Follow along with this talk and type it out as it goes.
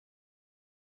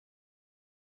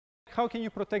How can you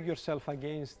protect yourself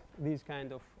against these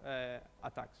kind of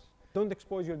attacks? Don't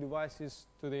expose your devices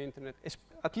to the internet,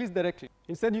 at least directly.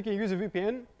 Instead, you can use a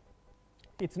VPN.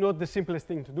 It's not the simplest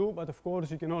thing to do, but of course,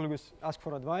 you can always ask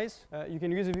for advice. You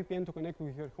can use a VPN to connect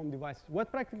with your home devices. What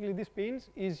practically this means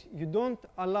is you don't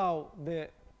allow the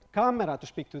camera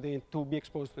to be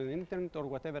exposed to the internet or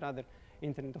whatever other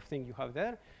Internet of Things you have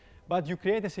there, but you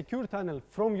create a secure tunnel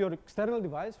from your external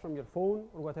device, from your phone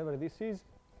or whatever this is,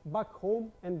 back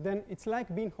home, and then it's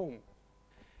like being home.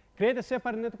 Create a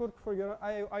separate network for your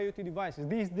IoT devices.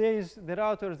 These days, the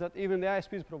routers that even the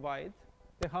ISPs provide,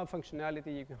 they have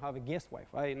functionality. You can have a guest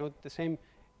Wi-Fi, not the same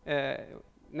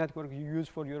network you use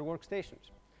for your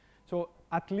workstations. So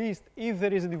at least if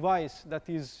there is a device that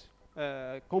is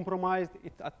compromised,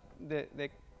 the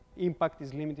impact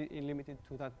is limited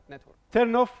to that network.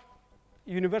 Turn off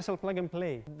universal plug and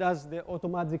play. Does the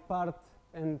automatic part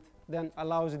and then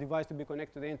allows the device to be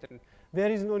connected to the internet.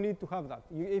 There is no need to have that.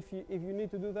 If you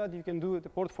need to do that, you can do the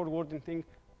port forwarding thing.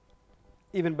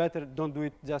 Even better, don't do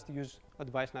it. Just use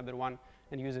device number 1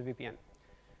 and use a VPN.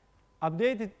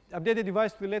 Update the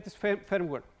device to the latest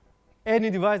firmware. Any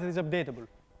device that is updatable,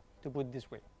 to put it this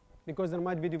way. Because there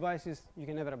might be devices you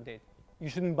can never update. You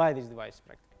shouldn't buy these devices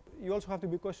practically. You also have to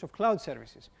be cautious of cloud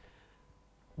services.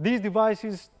 These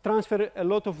devices transfer a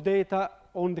lot of data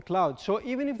on the cloud. So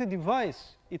even if the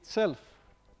device itself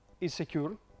is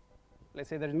secure, let's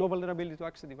say there is no vulnerability to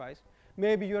access the device,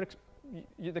 maybe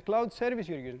the cloud service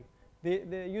you're using, the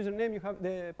username you have,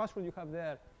 the password you have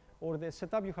there, or the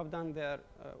setup you have done there,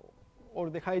 or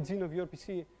the hygiene of your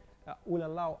PC will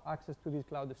allow access to these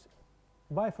cloud.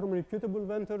 Buy from reputable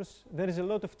vendors. There is a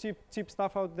lot of cheap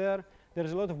stuff out there. There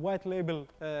is a lot of white label,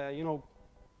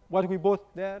 what we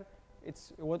bought there.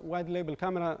 It's a white label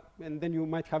camera, and then you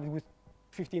might have it with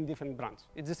 15 different brands.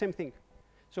 It's the same thing.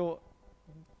 So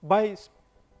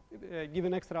give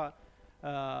an extra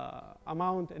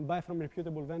amount and buy from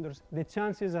reputable vendors. The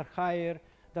chances are higher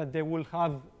that they will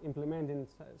have implemented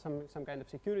some kind of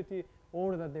security,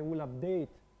 or that they will update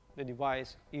the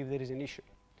device if there is an issue.